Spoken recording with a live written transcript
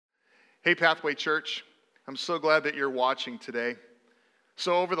Hey, Pathway Church. I'm so glad that you're watching today.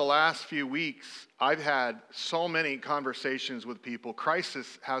 So over the last few weeks, I've had so many conversations with people.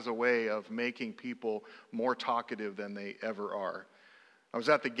 Crisis has a way of making people more talkative than they ever are. I was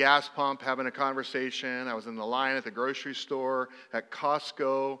at the gas pump having a conversation. I was in the line at the grocery store, at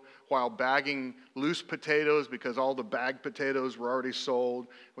Costco, while bagging loose potatoes because all the bagged potatoes were already sold.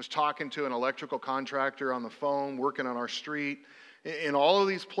 I was talking to an electrical contractor on the phone, working on our street. In all of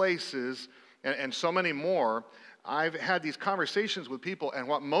these places, and so many more, I've had these conversations with people, and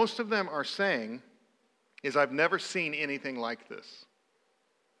what most of them are saying is, I've never seen anything like this.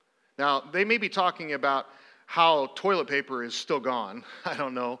 Now, they may be talking about how toilet paper is still gone. I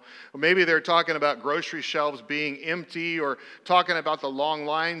don't know. Or maybe they're talking about grocery shelves being empty, or talking about the long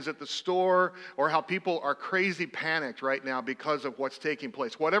lines at the store, or how people are crazy panicked right now because of what's taking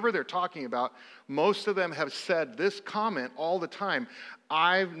place. Whatever they're talking about, most of them have said this comment all the time: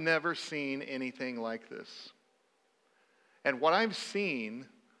 I've never seen anything like this. And what I've seen,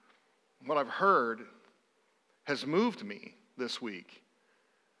 what I've heard, has moved me this week.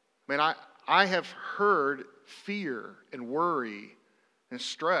 I mean, I have heard fear and worry and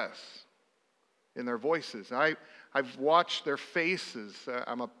stress in their voices. I've watched their faces.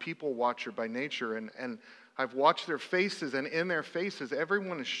 I'm a people watcher by nature, and I've watched their faces, and in their faces,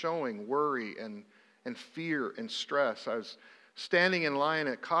 everyone is showing worry and fear and stress. I was standing in line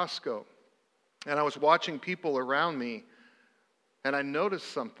at Costco, and I was watching people around me, and I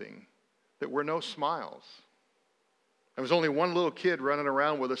noticed something. There were no smiles. There was only one little kid running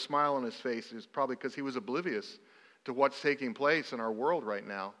around with a smile on his face. It was probably because he was oblivious to what's taking place in our world right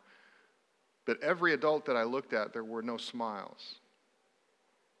now. But every adult that I looked at, there were no smiles.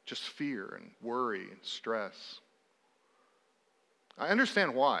 Just fear and worry and stress. I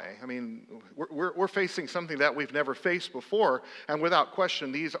understand why. I mean, we're facing something that we've never faced before, and without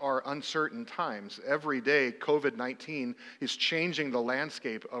question, these are uncertain times. Every day, COVID-19 is changing the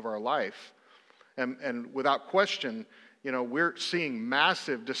landscape of our life. And without question, we're seeing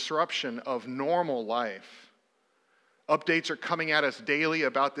massive disruption of normal life. Updates are coming at us daily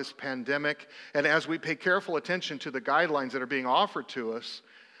about this pandemic, and as we pay careful attention to the guidelines that are being offered to us,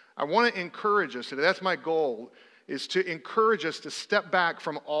 I want to encourage us, and that's my goal, is to encourage us to step back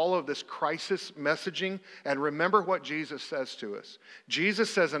from all of this crisis messaging and remember what Jesus says to us. Jesus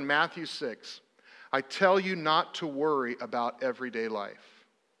says in Matthew 6, I tell you not to worry about everyday life.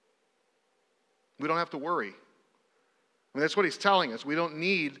 We don't have to worry. I mean, that's what he's telling us. We don't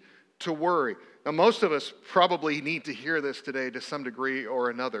need to worry. Now, most of us probably need to hear this today to some degree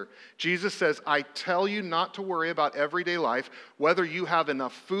or another. Jesus says, I tell you not to worry about everyday life, whether you have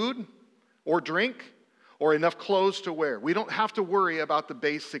enough food or drink or enough clothes to wear. We don't have to worry about the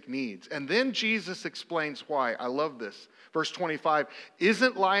basic needs. And then Jesus explains why. I love this. Verse 25,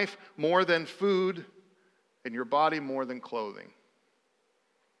 isn't life more than food and your body more than clothing?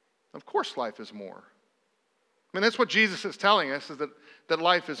 Of course life is more. I mean, that's what Jesus is telling us, is that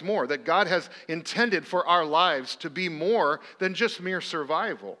life is more, that God has intended for our lives to be more than just mere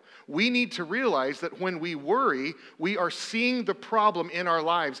survival. We need to realize that when we worry, we are seeing the problem in our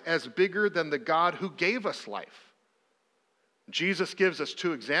lives as bigger than the God who gave us life. Jesus gives us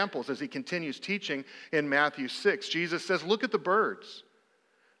two examples as he continues teaching in Matthew 6. Jesus says, look at the birds.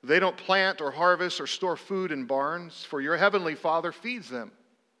 They don't plant or harvest or store food in barns, for your heavenly Father feeds them.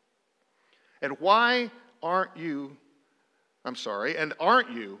 And aren't you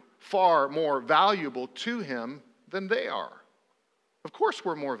far more valuable to him than they are? Of course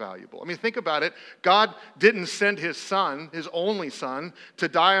we're more valuable. I mean, think about it. God didn't send his son, his only son, to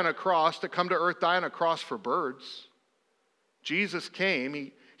die on a cross, to come to earth, die on a cross for birds. Jesus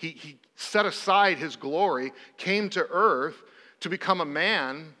came, he set aside his glory, came to earth to become a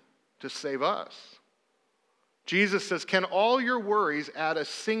man to save us. Jesus says, can all your worries add a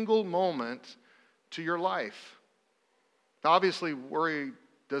single moment to your life? Obviously, worry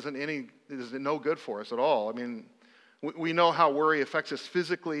is no good for us at all. I mean, we know how worry affects us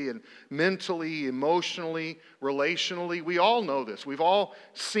physically and mentally, emotionally, relationally. We all know this. We've all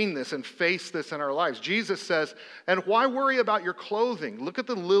seen this and faced this in our lives. Jesus says, and why worry about your clothing? Look at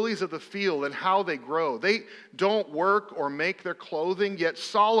the lilies of the field and how they grow. They don't work or make their clothing, yet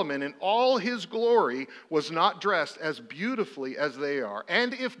Solomon in all his glory was not dressed as beautifully as they are.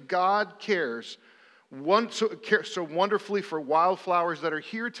 And if God cares so wonderfully for wildflowers that are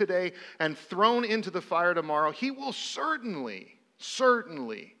here today and thrown into the fire tomorrow, he will certainly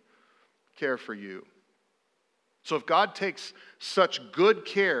care for you. So if God takes such good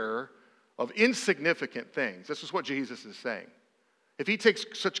care of insignificant things, this is what Jesus is saying. If he takes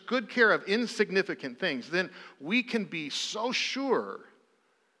such good care of insignificant things, then we can be so sure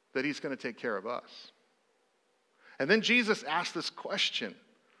that he's going to take care of us. And then Jesus asked this question.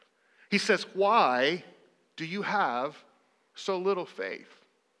 He says, why do you have so little faith?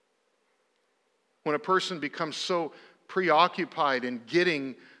 When a person becomes so preoccupied in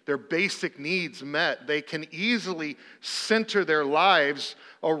getting their basic needs met, they can easily center their lives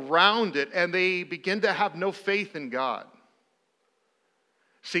around it, and they begin to have no faith in God.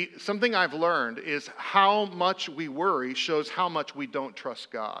 See, something I've learned is how much we worry shows how much we don't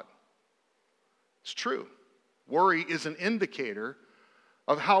trust God. It's true. Worry is an indicator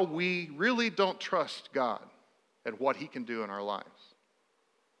of how we really don't trust God and what he can do in our lives.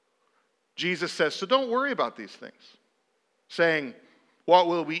 Jesus says, so don't worry about these things, saying, what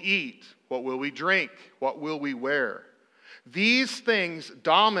will we eat? What will we drink? What will we wear? These things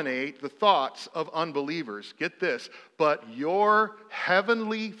dominate the thoughts of unbelievers. Get this, but your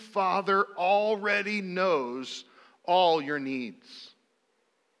heavenly Father already knows all your needs.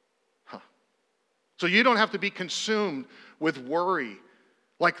 So you don't have to be consumed with worry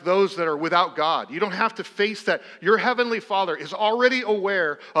like those that are without God. You don't have to face that. Your heavenly Father is already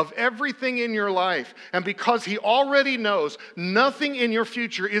aware of everything in your life. And because he already knows, nothing in your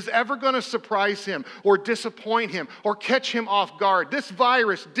future is ever going to surprise him or disappoint him or catch him off guard. This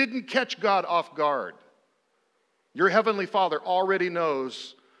virus didn't catch God off guard. Your heavenly Father already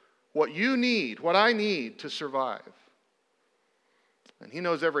knows what you need, what I need to survive. And he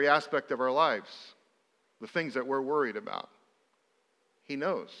knows every aspect of our lives, the things that we're worried about. He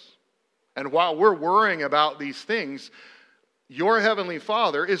knows. And while we're worrying about these things, your heavenly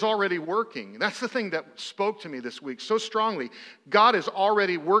Father is already working. That's the thing that spoke to me this week so strongly. God is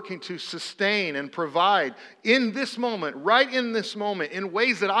already working to sustain and provide in this moment, right in this moment, in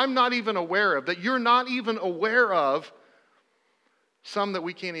ways that I'm not even aware of, that you're not even aware of, some that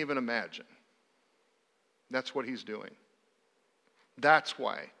we can't even imagine. That's what he's doing. That's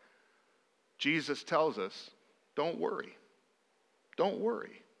why Jesus tells us, don't worry. Don't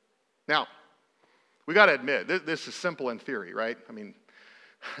worry. Now, we got to admit, this is simple in theory, right? I mean,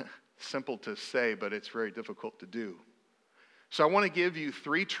 simple to say, but it's very difficult to do. So I want to give you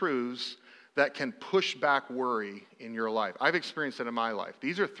 3 truths that can push back worry in your life. I've experienced it in my life.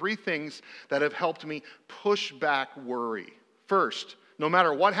 These are 3 things that have helped me push back worry. First, no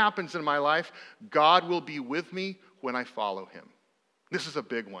matter what happens in my life, God will be with me when I follow him. This is a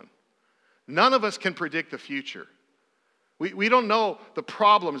big one. None of us can predict the future. We don't know the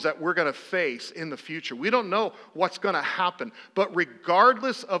problems that we're going to face in the future. We don't know what's going to happen. But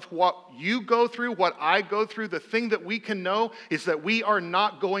regardless of what you go through, what I go through, the thing that we can know is that we are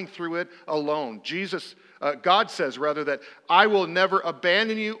not going through it alone. God says, rather, that I will never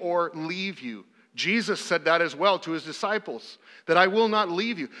abandon you or leave you. Jesus said that as well to his disciples, that I will not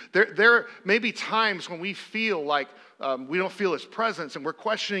leave you. There may be times when we feel like we don't feel his presence and we're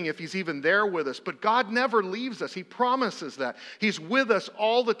questioning if he's even there with us. But God never leaves us. He promises that. He's with us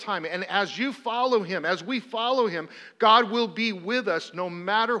all the time. And as you follow him, as we follow him, God will be with us no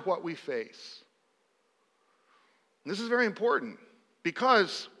matter what we face. And this is very important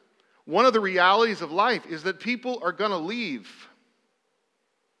because one of the realities of life is that people are going to leave.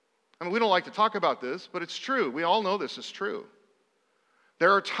 I mean, we don't like to talk about this, but it's true. We all know this is true.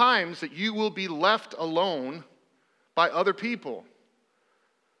 There are times that you will be left alone by other people.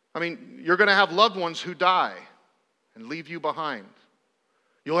 I mean, you're going to have loved ones who die and leave you behind.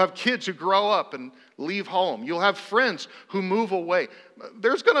 You'll have kids who grow up and leave home. You'll have friends who move away.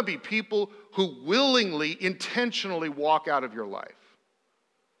 There's going to be people who willingly, intentionally walk out of your life.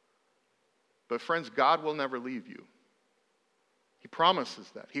 But friends, God will never leave you. He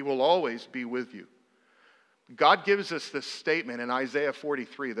promises that. He will always be with you. God gives us this statement in Isaiah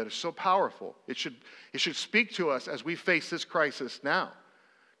 43 that is so powerful. It should speak to us as we face this crisis now.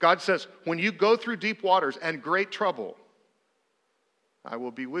 God says, when you go through deep waters and great trouble, I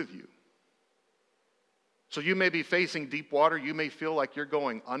will be with you. So you may be facing deep water. You may feel like you're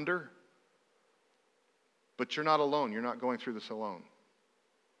going under. But you're not alone. You're not going through this alone.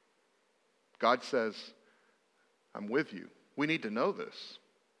 God says, I'm with you. We need to know this.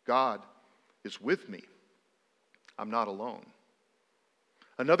 God is with me. I'm not alone.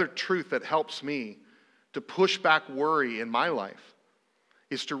 Another truth that helps me to push back worry in my life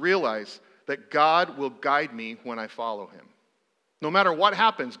is to realize that God will guide me when I follow him. No matter what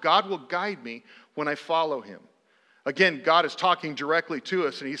happens, God will guide me when I follow him. Again, God is talking directly to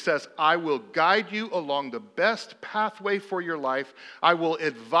us, and he says, I will guide you along the best pathway for your life. I will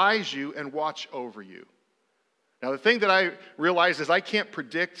advise you and watch over you. Now, the thing that I realize is I can't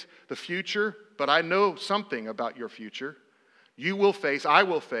predict the future, but I know something about your future. You will face, I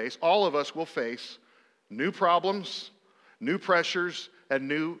will face, all of us will face new problems, new pressures, and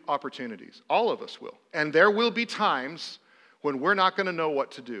new opportunities. All of us will. And there will be times when we're not going to know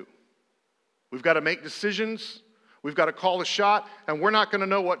what to do. We've got to make decisions. We've got to call a shot, and we're not going to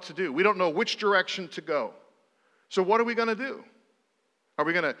know what to do. We don't know which direction to go. So what are we going to do? Are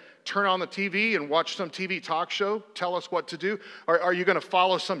we going to turn on the TV and watch some TV talk show tell us what to do? Are you going to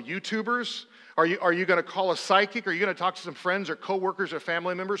follow some YouTubers? Are you going to call a psychic? Are you going to talk to some friends or coworkers or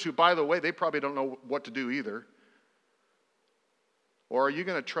family members who, by the way, they probably don't know what to do either? Or are you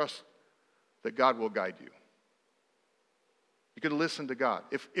going to trust that God will guide you? You can listen to God.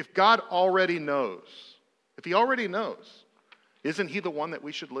 If God already knows, if he already knows, isn't he the one that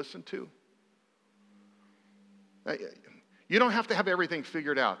we should listen to? You don't have to have everything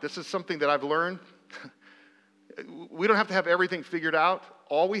figured out. This is something that I've learned. We don't have to have everything figured out.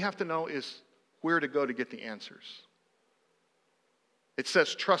 All we have to know is where to go to get the answers. It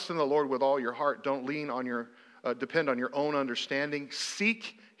says, trust in the Lord with all your heart. Don't depend on your own understanding.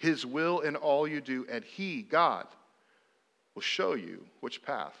 Seek his will in all you do, and he, God, will show you which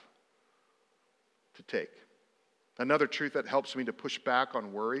path to take. Another truth that helps me to push back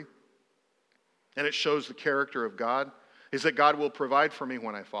on worry, and it shows the character of God, is that God will provide for me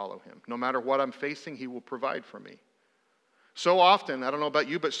when I follow him. No matter what I'm facing, he will provide for me. So often, I don't know about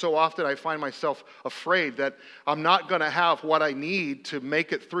you, but so often I find myself afraid that I'm not going to have what I need to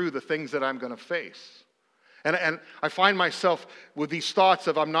make it through the things that I'm going to face. And I find myself with these thoughts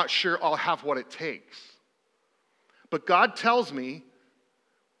of I'm not sure I'll have what it takes. But God tells me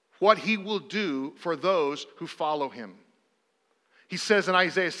what he will do for those who follow him. He says in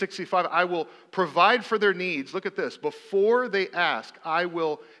Isaiah 65, I will provide for their needs. Look at this. Before they ask, I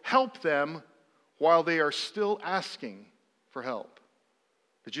will help them while they are still asking for help.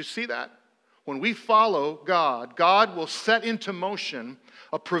 Did you see that? When we follow God, God will set into motion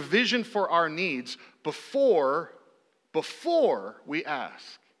a provision for our needs before we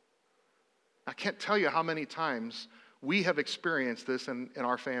ask. I can't tell you how many times we have experienced this in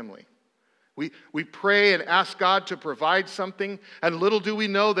our family. We pray and ask God to provide something, and little do we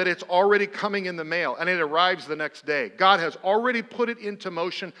know that it's already coming in the mail, and it arrives the next day. God has already put it into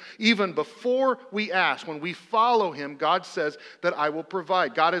motion even before we ask. When we follow him, God says that I will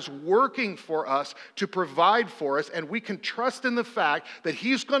provide. God is working for us to provide for us, and we can trust in the fact that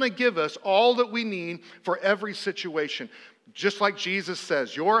he's going to give us all that we need for every situation. Just like Jesus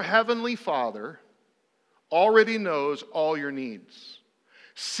says, your heavenly Father already knows all your needs.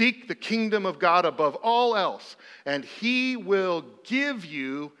 Seek the kingdom of God above all else, and he will give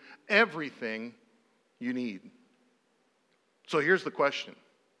you everything you need. So here's the question.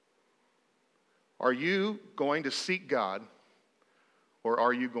 Are you going to seek God, or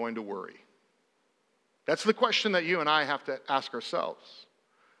are you going to worry? That's the question that you and I have to ask ourselves.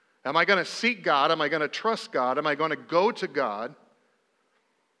 Am I going to seek God? Am I going to trust God? Am I going to go to God?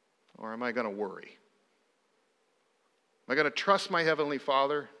 Or am I going to worry? Am I going to trust my Heavenly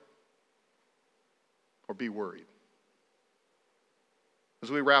Father or be worried?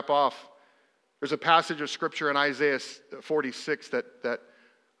 As we wrap off, there's a passage of Scripture in Isaiah 46 that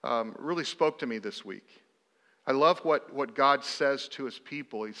really spoke to me this week. I love what God says to his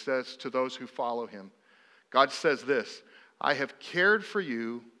people. He says to those who follow him. God says this, I have cared for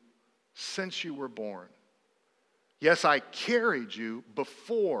you since you were born. Yes, I carried you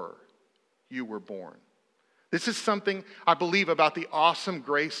before you were born. This is something I believe about the awesome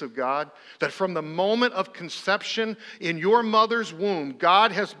grace of God, that from the moment of conception in your mother's womb,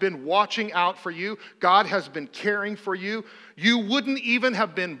 God has been watching out for you. God has been caring for you. You wouldn't even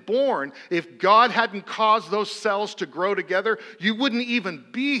have been born if God hadn't caused those cells to grow together. You wouldn't even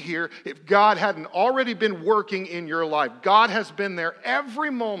be here if God hadn't already been working in your life. God has been there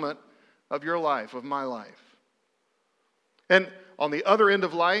every moment of your life, of my life. And on the other end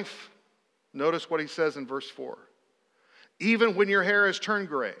of life, notice what he says in verse 4. Even when your hair has turned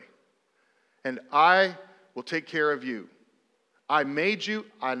gray, and I will take care of you. I made you,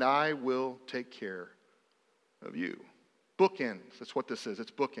 and I will take care of you. Bookends, that's what this is. It's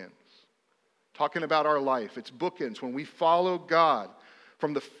bookends. Talking about our life, it's bookends. When we follow God,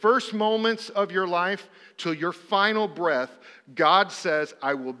 from the first moments of your life till your final breath, God says,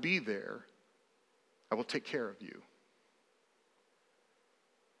 I will be there. I will take care of you.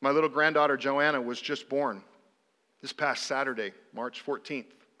 My little granddaughter Joanna was just born this past Saturday, March 14th.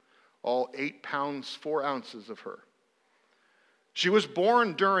 All 8 pounds, 4 ounces of her. She was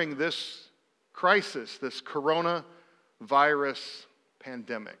born during this crisis, this coronavirus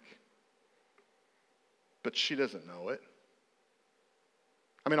pandemic. But she doesn't know it.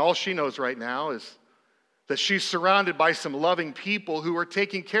 I mean, all she knows right now is that she's surrounded by some loving people who are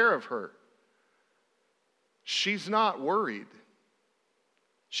taking care of her. She's not worried.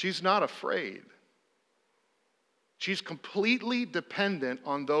 She's not afraid. She's completely dependent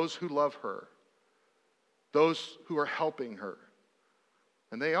on those who love her, those who are helping her.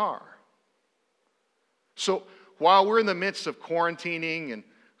 And they are. So while we're in the midst of quarantining and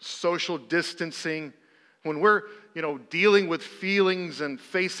social distancing, when we're, dealing with feelings and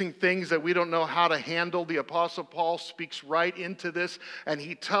facing things that we don't know how to handle, the Apostle Paul speaks right into this, and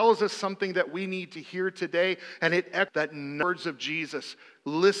he tells us something that we need to hear today, and it echoes that words of Jesus.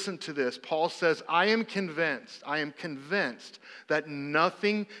 Listen to this. Paul says, I am convinced that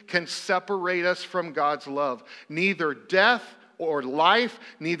nothing can separate us from God's love. Neither death or life,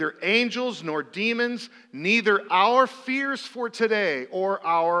 neither angels nor demons, neither our fears for today or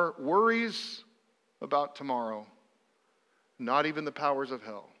our worries about tomorrow, not even the powers of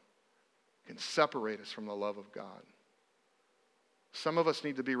hell, can separate us from the love of God. Some of us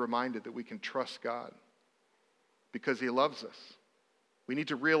need to be reminded that we can trust God because He loves us. We need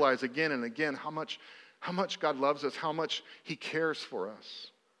to realize again and again how much God loves us, how much He cares for us.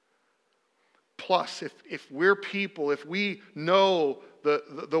 Plus, if we're people, if we know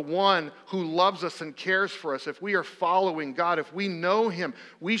the one who loves us and cares for us, if we are following God, if we know Him,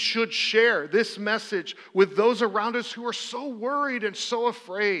 we should share this message with those around us who are so worried and so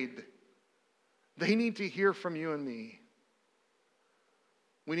afraid. They need to hear from you and me.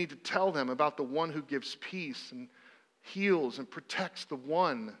 We need to tell them about the one who gives peace and heals and protects, the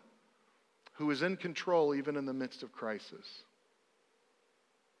one who is in control even in the midst of crisis.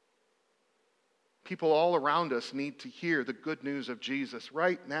 People all around us need to hear the good news of Jesus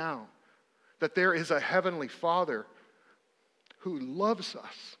right now, that there is a heavenly Father who loves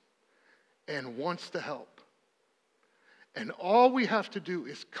us and wants to help. And all we have to do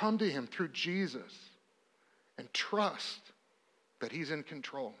is come to Him through Jesus and trust that He's in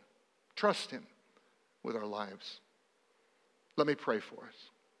control. Trust Him with our lives. Let me pray for us.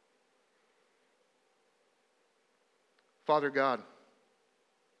 Father God,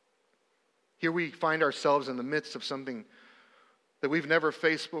 here we find ourselves in the midst of something that we've never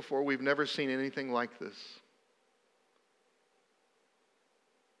faced before. We've never seen anything like this.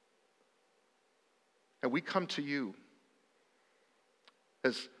 And we come to you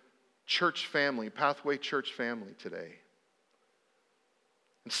as church family, Pathway Church family today.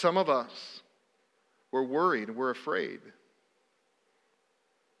 And some of us, we're worried, we're afraid.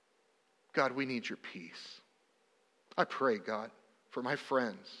 God, we need your peace. I pray, God, for my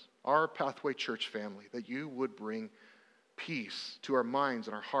friends, our Pathway Church family, that you would bring peace to our minds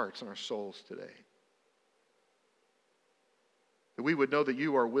and our hearts and our souls today. That we would know that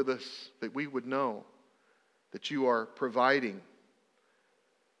you are with us, that we would know that you are providing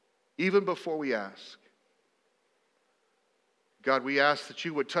even before we ask. God, we ask that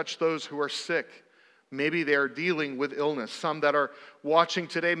you would touch those who are sick. Maybe they are dealing with illness. Some that are watching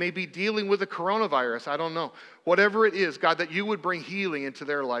today may be dealing with the coronavirus. I don't know. Whatever it is, God, that you would bring healing into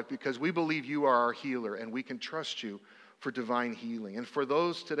their life because we believe you are our healer and we can trust you for divine healing. And for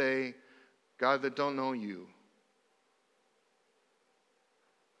those today, God, that don't know you,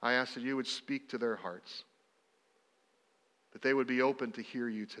 I ask that you would speak to their hearts, that they would be open to hear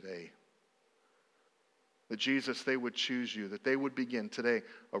you today. That Jesus, they would choose you, that they would begin today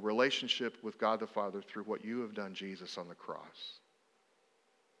a relationship with God the Father through what you have done, Jesus, on the cross.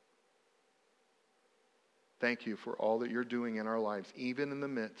 Thank you for all that you're doing in our lives, even in the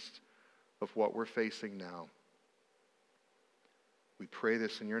midst of what we're facing now. We pray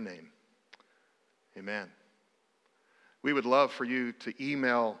this in your name. Amen. We would love for you to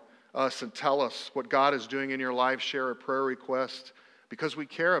email us and tell us what God is doing in your life, share a prayer request, because we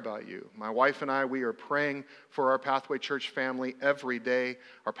care about you. My wife and I, we are praying for our Pathway Church family every day,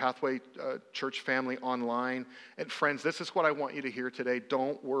 our Pathway Church family online. And friends, this is what I want you to hear today.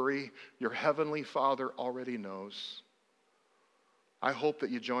 Don't worry. Your Heavenly Father already knows. I hope that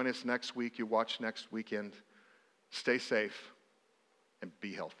you join us next week, you watch next weekend. Stay safe and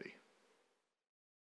be healthy.